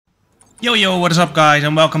Yo, what is up guys,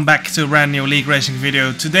 and welcome back to a brand new league racing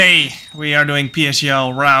video. Today we are doing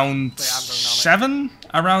PSGL round 7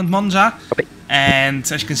 around Monza. And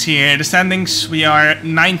as you can see here, the standings, we are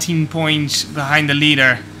 19 points behind the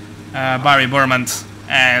leader, Barry Burmant.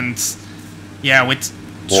 And yeah, with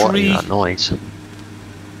three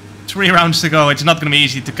rounds to go, it's not going to be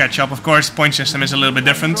easy to catch up. Of course, the point system is a little bit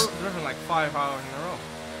different. Driven like 5 hours in a row.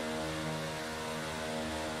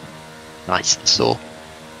 Nice, so.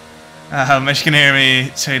 As you can hear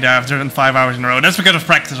me say that I've driven 5 hours in a row. That's because of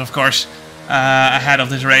practice, of course, ahead of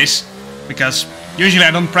this race. Because usually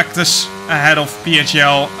I don't practice ahead of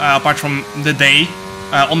PSGL apart from the day,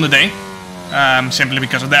 on the day. Simply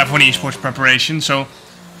because of the F1 esports preparation. So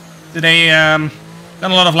today, done a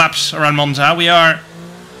lot of laps around Monza. We are,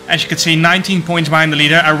 as you can see, 19 points behind the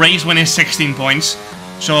leader. Our race win is 16 points.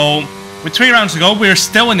 So with 3 rounds to go, we're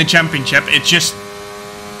still in the championship. It's just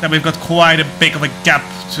that we've got quite a big of a gap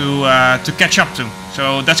to catch up to.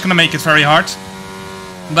 So that's gonna make it very hard.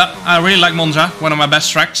 But I really like Monza, one of my best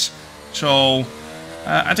tracks. So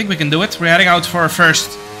I think we can do it. We're heading out for our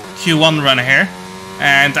first Q1 run here.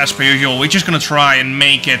 And as per usual, we're just gonna try and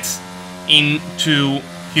make it into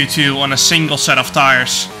Q2 on a single set of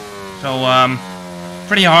tires. So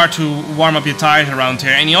pretty hard to warm up your tires around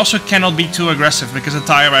here. And you also cannot be too aggressive because the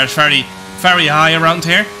tire wear is very, very high around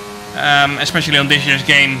here. Especially on this year's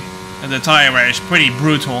game, the tire wear is pretty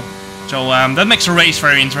brutal. So that makes the race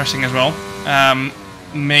very interesting as well.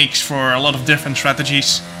 Makes for a lot of different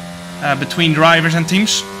strategies between drivers and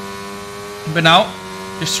teams. But now,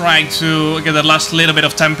 just trying to get the last little bit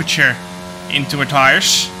of temperature into our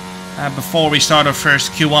tires before we start our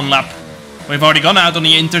first Q1 lap. We've already gone out on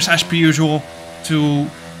the inters as per usual to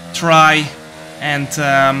try and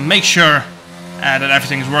make sure that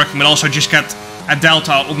everything is working, but also just get a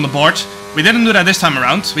delta on the board. We didn't do that this time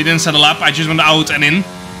around. We didn't set a lap. I just went out and in.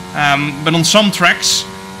 But on some tracks,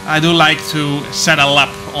 I do like to set a lap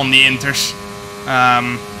on the inters.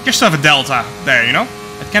 Just to have a delta there, you know?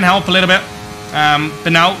 It can help a little bit.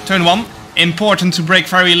 But now, turn 1. Important to brake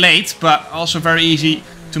very late, but also very easy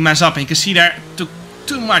to mess up. And you can see there, took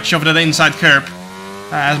too much of that inside curb.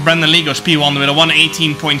 As Brendan Lee goes P1 with a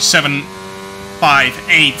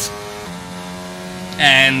 1:18.758.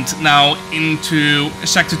 And now into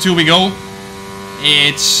Sector 2 we go.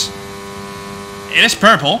 It is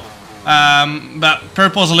purple, but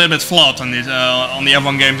purple is a little bit flawed on this on the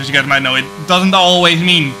F1 games, as you guys might know. It doesn't always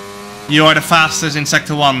mean you are the fastest in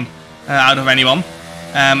Sector 1 out of anyone.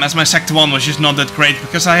 As my Sector 1 was just not that great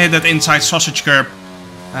because I hit that inside sausage curb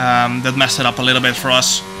that messed it up a little bit for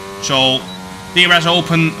us. So DRS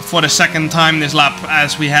open for the second time this lap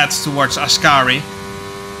as we head towards Ascari.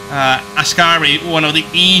 Ascari, one of the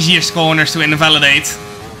easiest corners to invalidate.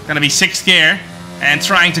 Gonna be 6th gear and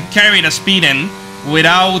trying to carry the speed in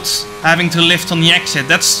without having to lift on the exit.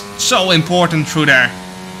 That's so important through there.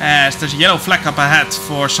 As there's a yellow flag up ahead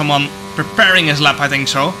for someone preparing his lap, I think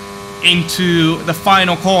so. Into the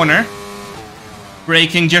final corner.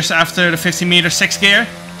 Braking just after the 50 meter 6th gear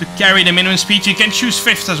to carry the minimum speed. You can choose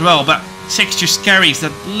 5th as well, but 6 just carries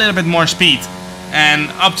that little bit more speed.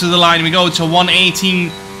 And up to the line we go to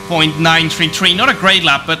 1:18.933. Not a great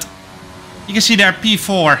lap, but you can see there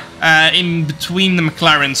P4 in between the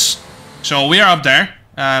McLarens. So we are up there.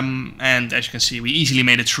 And as you can see, we easily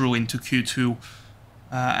made it through into Q2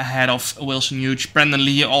 ahead of Wilson Huge. Brendan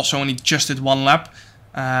Lee also only just did 1 lap.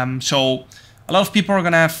 So a lot of people are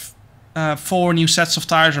going to have 4 new sets of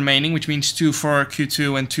tires remaining, which means 2 for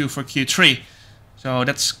Q2 and 2 for Q3. So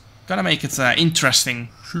that's going to make it interesting,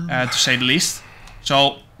 to say the least.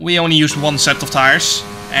 So we only used 1 set of tires,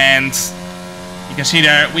 and you can see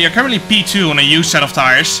there we are currently P2 on a used set of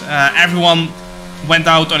tires. Everyone went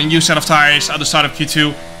out on a used set of tires at the start of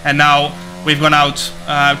Q2, and now we've gone out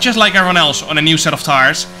just like everyone else on a new set of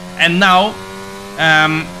tires. And now,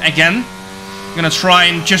 again, I'm gonna try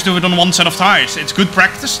and just do it on 1 set of tires. It's good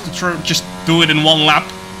practice to just do it in 1 lap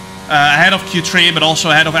ahead of Q3, but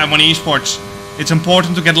also ahead of F1 esports. It's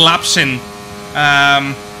important to get laps in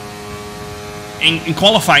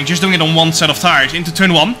qualifying, just doing it on 1 set of tires. Into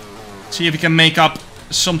turn 1, see if we can make up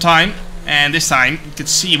some time. And this time, you can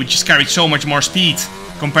see we just carried so much more speed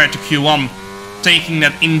compared to Q1, taking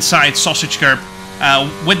that inside sausage curb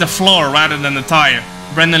with the floor rather than the tire.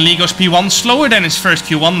 Brendan Lee goes P1, slower than his first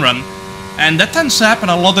Q1 run. And that tends to happen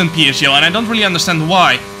a lot in PSGL, and I don't really understand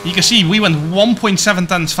why. You can see we went 1.7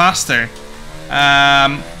 times faster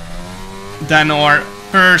than our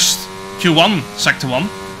first Q1 Sector 1.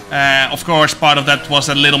 Of course, part of that was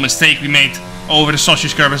that little mistake we made over the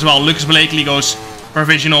sausage curve as well. Lucas Blakely goes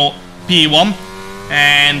provisional P1,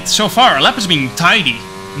 and so far our lap has been tidy.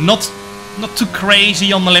 Not not too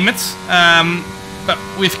crazy on the limit, but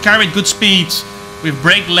we've carried good speed, we've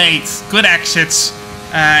braked late, good exits.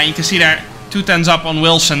 You can see there 2 tenths up on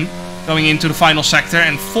Wilson going into the final sector,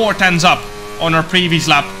 and 4 tenths up on our previous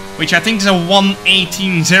lap, which I think is a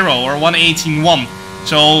 1:18.0 or 1:18.1.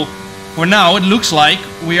 So for now it looks like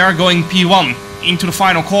we are going P1 into the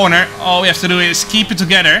final corner. All we have to do is keep it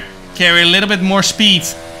together, carry a little bit more speed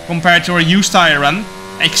compared to our used tire run.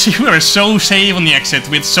 And you can see we are so safe on the exit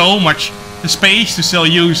with so much space to still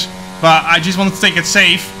use. But I just wanted to take it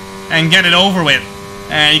safe and get it over with.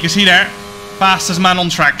 And you can see there, fastest man on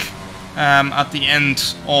track at the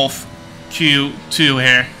end of Q2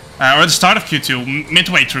 here. Or at the start of Q2,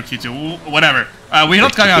 midway through Q2, whatever. We're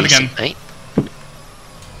not going out again.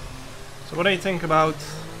 So what do you think about...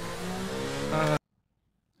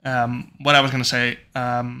 what I was going to say,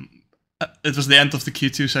 it was the end of the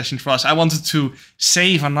Q2 session for us. I wanted to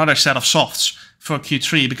save another set of softs for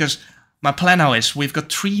Q3, because my plan now is we've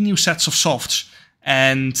got 3 new sets of softs,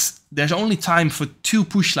 and there's only time for 2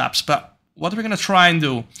 push laps. But what we're going to try and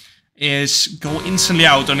do is go instantly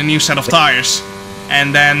out on a new set of tires.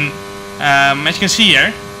 And then, as you can see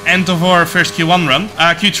here, end of our first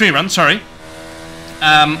Q3 run, sorry.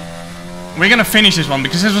 We're gonna finish this one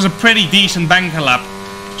because this was a pretty decent banker lap.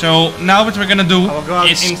 So now what we're gonna do I will go out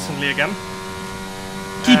is instantly again.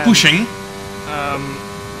 keep pushing.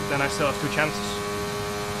 Then I still have 2 chances.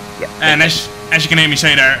 Yeah. And as you can hear me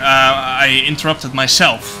say there, I interrupted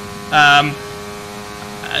myself.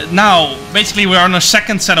 Now, basically we're on a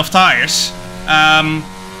second set of tires.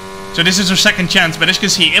 So this is our second chance, but as you can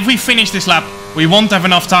see, if we finish this lap, we won't have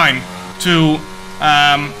enough time to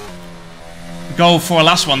go for a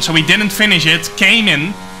last one. So we didn't finish it, came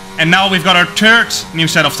in, and now we've got our 3rd new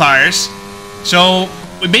set of tires. So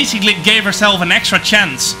we basically gave ourselves an extra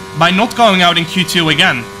chance by not going out in Q2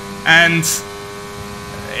 again. And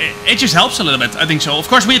it just helps a little bit, I think so. Of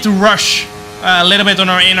course, we had to rush a little bit on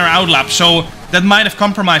our in or out lap, so that might have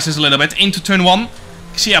compromised us a little bit into turn 1. You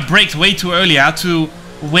see, I braked way too early. I had to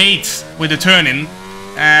wait with the turn in,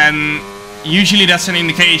 and usually that's an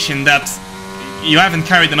indication that you haven't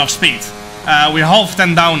carried enough speed. We're half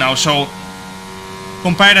 10 down now, so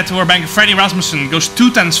compare that to our banker. Freddy Rasmussen goes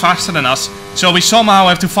 2 tenths faster than us, so we somehow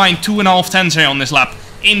have to find 2.5 tenths here on this lap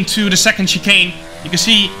into the second chicane. You can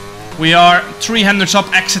see we are 300s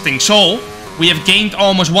up exiting, so we have gained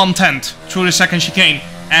almost 1 tenth through the second chicane,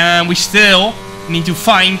 and we still need to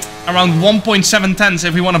find around 1.7 tenths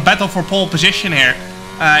if we want to battle for pole position here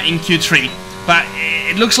in Q3. But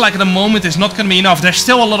it looks like at the moment it's not going to be enough. There's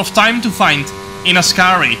still a lot of time to find in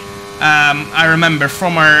Ascari. I remember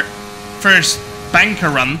from our first banker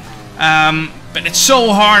run, but it's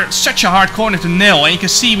so hard, such a hard corner to nail, and you can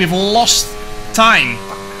see we've lost time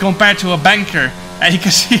compared to a banker. And you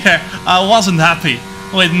can see there, I wasn't happy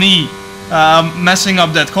with me messing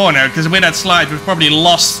up that corner, because with that slide we've probably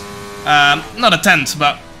lost not a tenth,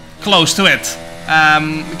 but close to it,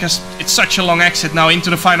 because it's such a long exit now into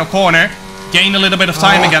the final corner. Gain a little bit of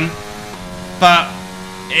time again, but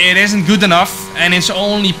it isn't good enough, and it's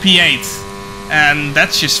only P8, and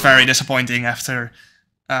that's just very disappointing after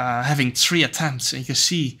having 3 attempts. And you can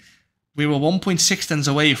see we were 1.6 tenths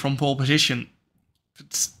away from pole position.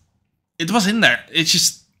 It was in there. It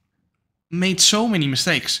just made so many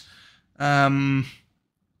mistakes.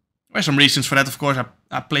 There's some reasons for that, of course.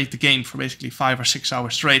 I played the game for basically 5 or 6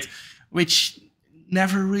 hours straight, which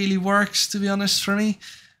never really works, to be honest, for me.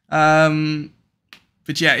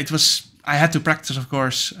 But yeah, it was. I had to practice, of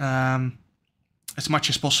course, as much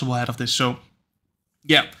as possible ahead of this. So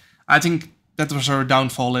yeah, I think that was our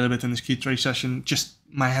downfall a little bit in this Q3 session. Just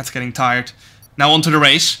my head's getting tired. Now onto the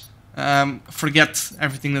race. Forget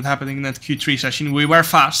everything that happened in that Q3 session. We were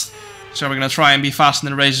fast, so we're gonna try and be fast in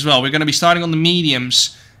the race as well. We're gonna be starting on the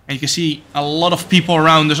mediums, and you can see a lot of people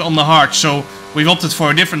around us on the hard. So we've opted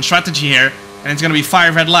for a different strategy here, and it's gonna be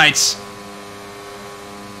 5 red lights.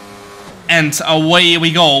 And away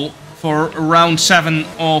we go for round 7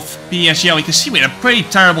 of PSGL. You can see we had a pretty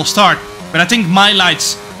terrible start, but I think my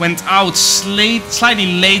lights went out slightly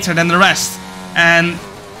later than the rest, and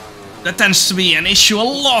that tends to be an issue a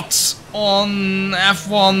lot on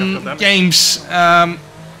F1 games. And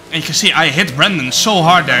you can see I hit Brendan so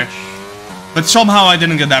hard there, but somehow I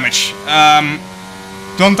didn't get damage.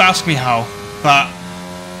 Don't ask me how, but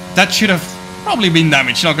that should have probably been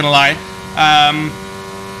damage, not gonna lie.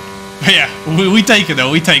 But yeah, we take it though,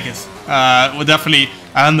 we take it. We're definitely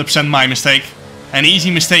 100% my mistake. An easy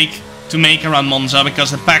mistake to make around Monza, because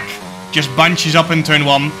the pack just bunches up in turn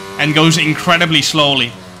 1 and goes incredibly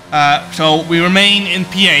slowly. So we remain in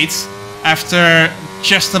P8 after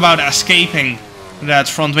just about escaping that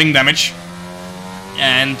front wing damage.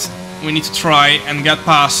 And we need to try and get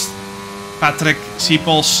past Patrick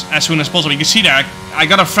Seeples as soon as possible. You can see there, I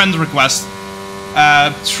got a friend request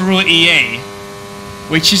through EA,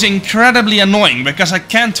 which is incredibly annoying because I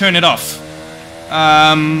can't turn it off.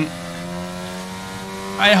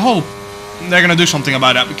 I hope they're gonna do something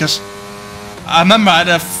about that, because I remember I had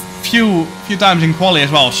a few times in quali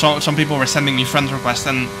as well, so some people were sending me friend requests,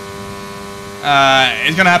 and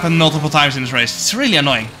it's gonna happen multiple times in this race. It's really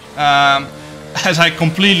annoying. As I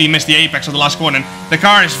completely missed the apex of the last corner. The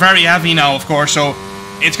car is very heavy now, of course, so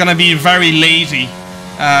it's gonna be very lazy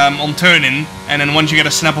on turning, and then once you get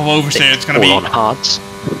a snap of oversteer, it's gonna be all on hards.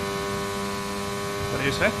 What do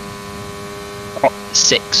you say?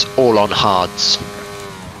 6 all on hards.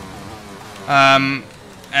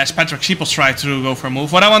 As Patrick Seeples tried to go for a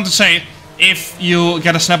move. What I want to say, if you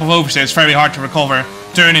get a snap of oversteer, it's very hard to recover.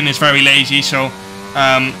 Turning is very lazy, so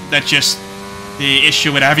that's just the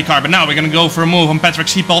issue with a heavy car. But now we're going to go for a move on Patrick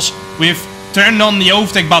Seeples. We've turned on the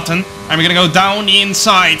overtake button, and we're going to go down the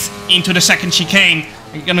inside into the second chicane.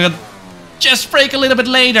 We're going to just brake a little bit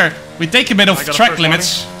later. We take a bit of track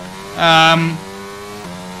limits.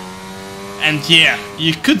 And yeah,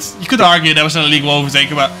 you could argue that was an illegal overtake,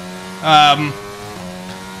 but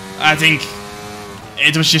I think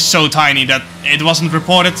it was just so tiny that it wasn't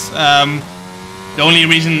reported. The only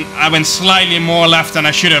reason I went slightly more left than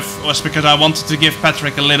I should have was because I wanted to give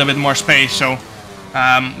Patrick a little bit more space, so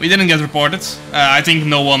we didn't get reported. I think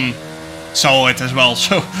no one saw it as well,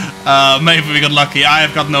 so maybe we got lucky. I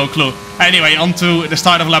have got no clue. Anyway, on to the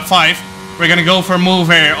start of lap 5. We're gonna go for a move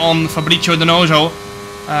here on Fabrizio Donoso.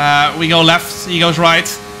 We go left, he goes right,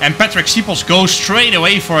 and Patrick Seeples goes straight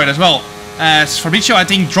away for it as well. As Fabrizio, I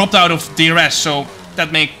think, dropped out of DRS, so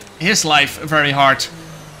that made his life very hard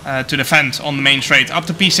to defend on the main straight. Up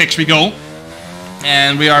to P6 we go,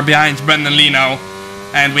 and we are behind Brendan Lee now,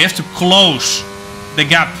 and we have to close the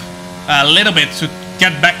gap a little bit to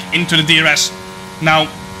get back into the DRS. Now,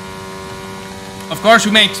 of course,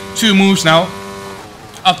 we made 2 moves now,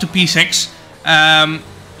 up to P6.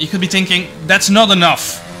 You could be thinking, that's not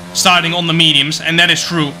enough starting on the mediums, and that is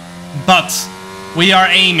true, but we are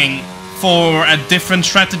aiming for a different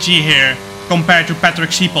strategy here compared to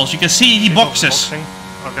Patrick Seeples. You can see he boxes.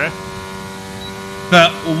 Okay.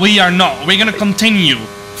 But we are not. We're gonna continue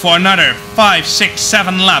for another 5, 6,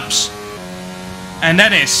 7 laps. And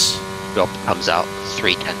that is... Rob comes out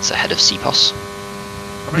 3/10 ahead of Seepos.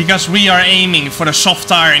 because we are aiming for the soft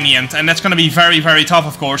tire in the end. And that's gonna be very, very tough,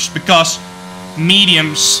 of course, because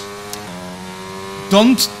mediums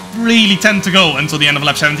don't really tend to go until the end of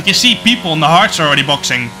lap 70. You can see people on the hards are already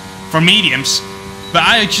boxing for mediums, but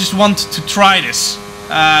I just wanted to try this.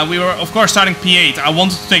 We were, of course, starting P8. I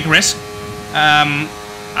wanted to take a risk.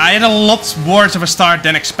 I had a lot worse of a start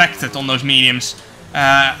than expected on those mediums.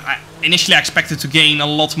 Initially, I expected to gain a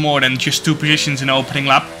lot more than just 2 positions in the opening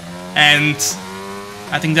lap, and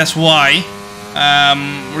I think that's why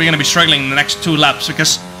we're going to be struggling in the next 2 laps,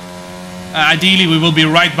 because ideally we will be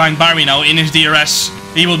right behind Barry now in his DRS.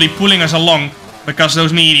 He will be pulling us along, because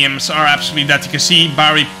those mediums are absolutely dead. You can see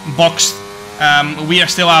Barry boxed. We are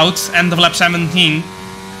still out, end of lap 17.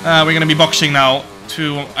 We're going to be boxing now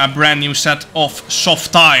to a brand new set of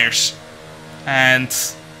soft tires. And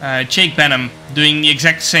Jake Benham doing the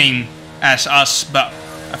exact same as us, but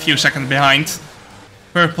a few seconds behind.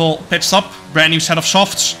 Purple pit stop, brand new set of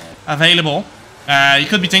softs available. You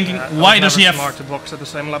could be thinking, why does he have... Smart to box at the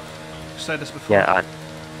same lap. I've said this before. Yeah,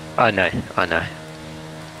 I know.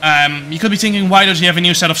 You could be thinking, why does he have a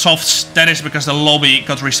new set of softs? That is because the lobby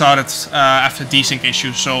got restarted after desync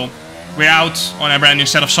issues, so we're out on a brand new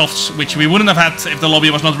set of softs, which we wouldn't have had if the lobby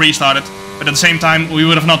was not restarted, but at the same time we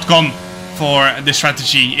would have not gone for this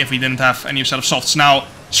strategy if we didn't have a new set of softs. Now,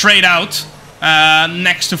 straight out,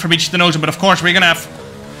 next to Fabrizio Donoso, but of course we're gonna have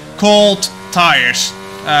cold tires.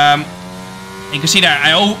 You can see there,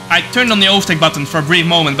 I turned on the overtake button for a brief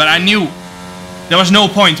moment, but I knew there was no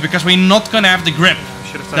point, because we're not gonna have the grip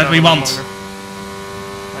that we want.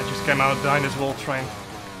 I just came out behind this wall train.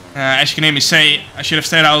 As you can hear me say, I should have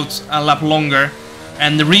stayed out a lap longer.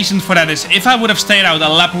 And the reason for that is, if I would have stayed out a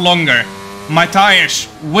lap longer, my tires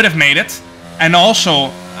would have made it. And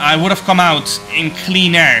also, I would have come out in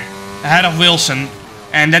clean air ahead of Wilson.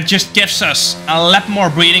 And that just gives us a lap more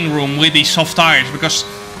breathing room with these soft tires, because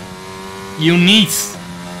you need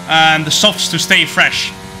the softs to stay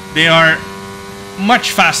fresh. They are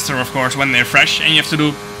much faster, of course, when they're fresh, and you have to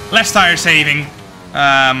do less tire saving.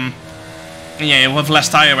 Yeah, you have less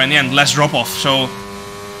tire in the end, less drop off. So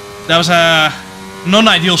that was a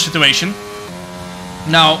non-ideal situation.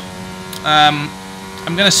 Now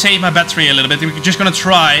I'm gonna save my battery a little bit. We're just gonna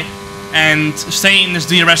try and stay in this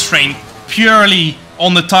DRS train purely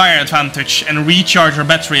on the tire advantage and recharge our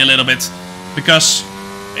battery a little bit. Because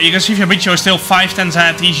you can see Fabrizio is still 5/10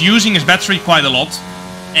 ahead. He's using his battery quite a lot.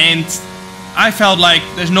 And I felt like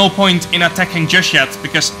there's no point in attacking just yet,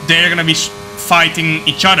 because they're going to be fighting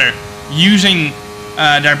each other using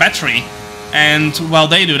their battery. And while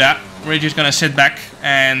they do that, we're just going to sit back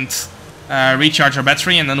and recharge our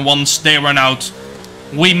battery. And then once they run out,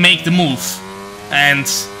 we make the move and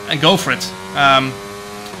go for it.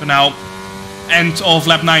 So now, end of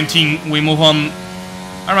lap 19, we move on.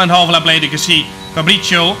 Around half a lap later, you can see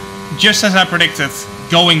Fabrizio, just as I predicted,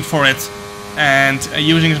 going for it and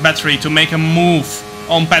using his battery to make a move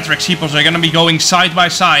on Patrick. Sipos are going to be going side by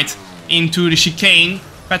side into the chicane.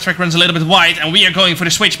 Patrick runs a little bit wide, and we are going for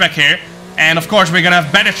the switchback here. And of course, we're going to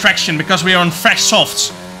have better traction because we are on fresh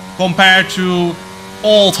softs compared to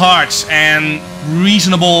old hards and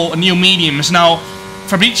reasonable new mediums. Now,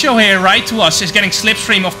 Fabrizio here, right to us, is getting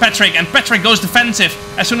slipstream of Patrick, and Patrick goes defensive.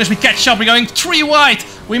 As soon as we catch up, we're going 3 wide.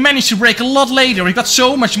 We managed to brake a lot later. We got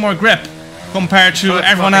so much more grip compared to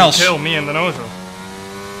everyone else. Kill me and the nozzle.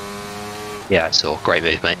 Yeah, I saw. Great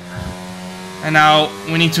move, mate. And now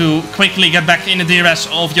we need to quickly get back in the DRS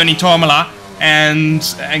of Joni Tormela and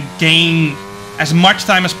gain as much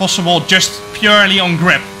time as possible just purely on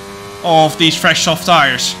grip of these fresh soft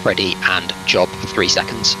tires. Ready and job, 3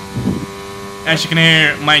 seconds. As you can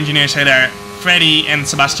hear my engineer say there, Freddy and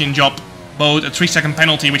Sebastian Job both a 3-second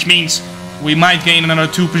penalty, which means we might gain another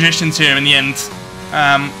 2 positions here in the end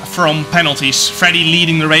from penalties. Freddy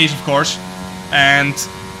leading the race, of course, and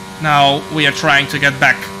now we are trying to get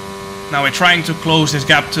back. Now we're trying to close this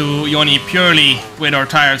gap to Joni purely with our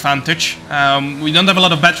tire advantage. We don't have a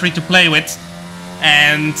lot of battery to play with,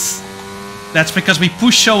 and that's because we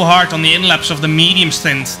push so hard on the in-laps of the medium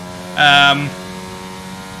stint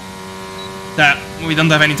that we don't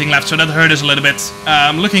have anything left, so that hurt us a little bit.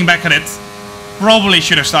 Looking back at it, probably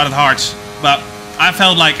should have started hard, but I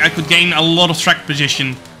felt like I could gain a lot of track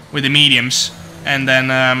position with the mediums and then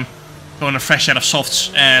go on a fresh set of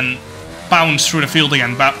softs and bounce through the field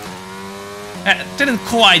again, but it didn't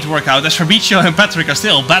quite work out, as Fabrizio and Patrick are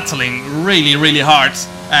still battling really hard,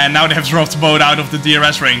 and now they have dropped both out of the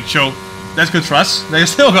DRS range, so that's good for us. They're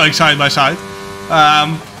still going side by side.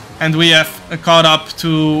 And we have caught up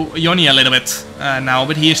to Joni a little bit now,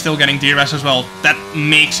 but he is still getting DRS as well. That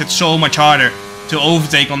makes it so much harder to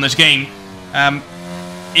overtake on this game.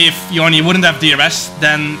 If Joni wouldn't have DRS,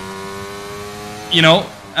 then, you know,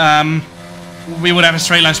 we would have a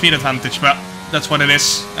straight line speed advantage, but that's what it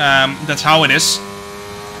is. That's how it is.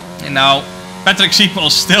 And now Patrick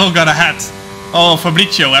Sipos still got ahead of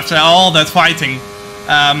Fabrizio after all that fighting.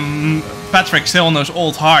 Patrick still on those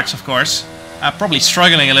old hards, of course. Probably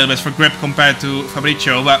struggling a little bit for grip compared to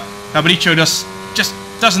Fabrizio, but Fabrizio just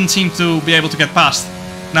doesn't seem to be able to get past.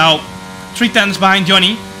 Now, 3/10 behind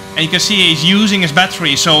Joni, and you can see he's using his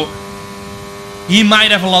battery, so he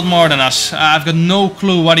might have a lot more than us. I've got no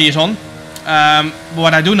clue what he is on.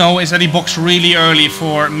 What I do know is that he boxed really early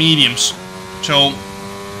for mediums, so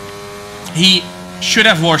he should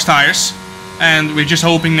have worse tires, and we're just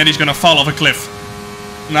hoping that he's going to fall off a cliff.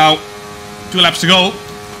 Now, 2 laps to go.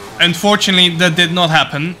 Unfortunately, that did not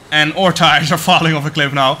happen, and our tires are falling off a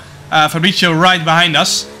cliff now. Fabrizio right behind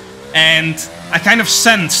us, and I kind of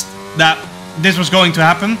sensed that this was going to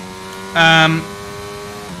happen.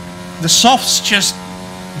 The softs just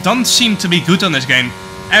don't seem to be good on this game.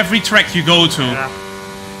 Every track you go to,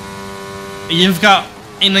 you've got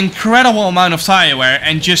an incredible amount of tire wear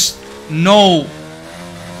and just not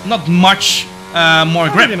much more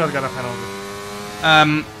grip. You're not gonna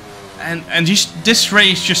penalty. And this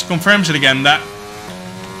race just confirms it again, that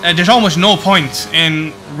there's almost no point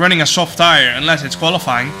in running a soft tire unless it's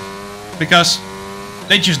qualifying, because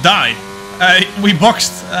they just die. We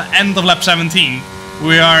boxed end of lap 17.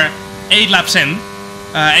 We are 8 laps in,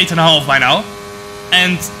 8.5 by now,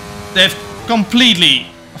 and they've completely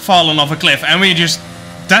fallen off a cliff, and we're just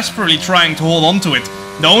desperately trying to hold on to it.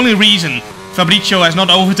 The only reason Fabrizio has not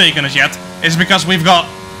overtaken us yet is because we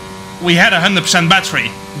had 100% battery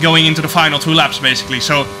going into the final 2 laps, basically.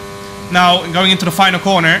 So now going into the final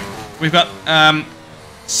corner, we've got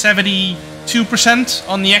 72%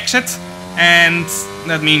 on the exit, and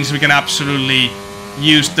that means we can absolutely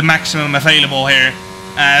use the maximum available here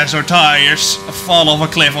as our tires fall off a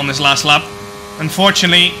cliff on this last lap.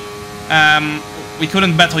 Unfortunately, we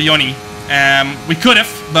couldn't battle Joni. We could have,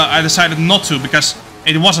 but I decided not to because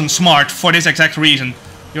it wasn't smart for this exact reason.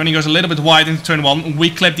 Joni goes a little bit wide into turn 1. We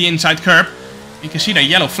clip the inside curb. You can see the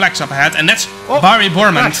yellow flags up ahead, and that's Barry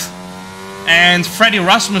Bormand and Freddy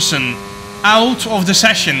Rasmussen out of the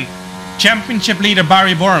session. Championship leader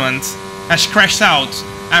Barry Bormand has crashed out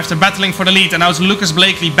after battling for the lead. And now it's Lucas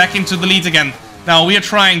Blakely back into the lead again. Now we are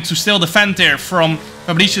trying to still defend here from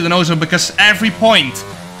Fabrizio Donoso because every point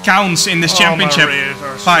counts in this championship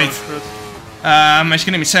fight. So as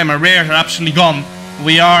you can say, my rears are absolutely gone.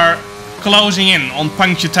 We are closing in on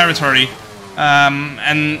puncture territory.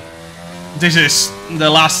 And this is the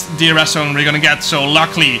last DRS zone we're gonna get. So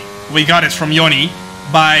luckily we got it from Yoni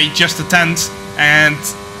by just a tenth. And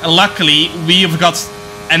luckily we've got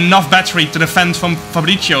enough battery to defend from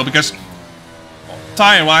Fabrizio, because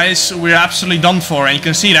tire-wise we're absolutely done for, and you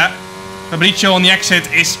can see that Fabrizio on the exit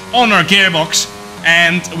is on our gearbox,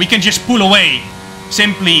 and we can just pull away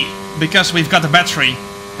simply because we've got the battery,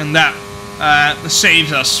 and that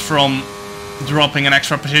saves us from dropping an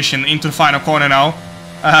extra position into the final corner now.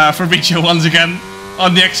 Fabrizio once again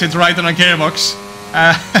on the exit right on our gearbox.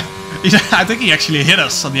 I think he actually hit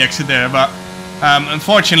us on the exit there, but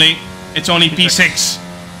unfortunately it's only P6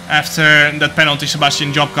 after that penalty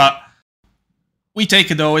Sebastian Job got. We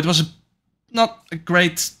take it though. It was not a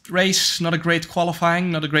great race, not a great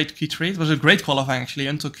qualifying, not a great Q3. It was a great qualifying actually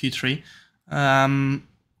until Q3.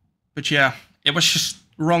 But yeah, it was just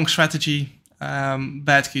wrong strategy,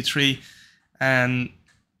 bad Q3, and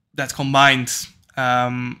that combined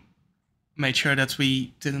made sure that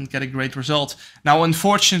we didn't get a great result. Now,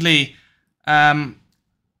 unfortunately,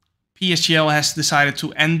 PSGL has decided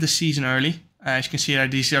to end the season early. As you can see,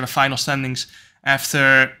 these are the final standings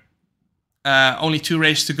after only 2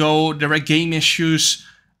 races to go. There were game issues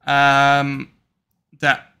that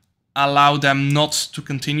allowed them not to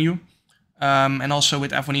continue. And also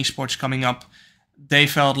with F1 Esports coming up, they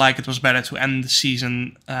felt like it was better to end the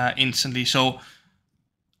season instantly. So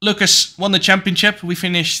Lucas won the championship. We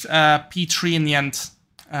finished P3 in the end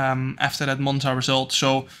after that Monza result.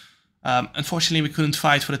 So unfortunately, we couldn't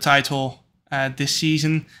fight for the title this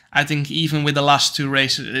season. I think even with the last 2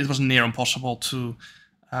 races, it was near impossible to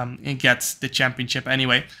get the championship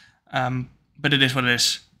anyway. But it is what it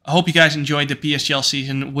is. I hope you guys enjoyed the PSGL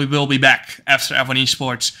season. We will be back after F1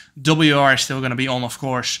 Esports. WR is still going to be on, of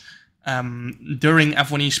course. During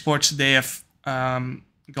F1 Esports, they have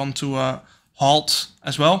gone to a halt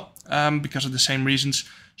as well because of the same reasons.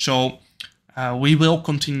 So we will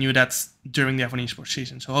continue that during the F1 Esports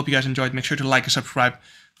season. So I hope you guys enjoyed. Make sure to like and subscribe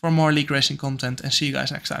for more League Racing content, and see you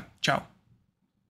guys next time. Ciao.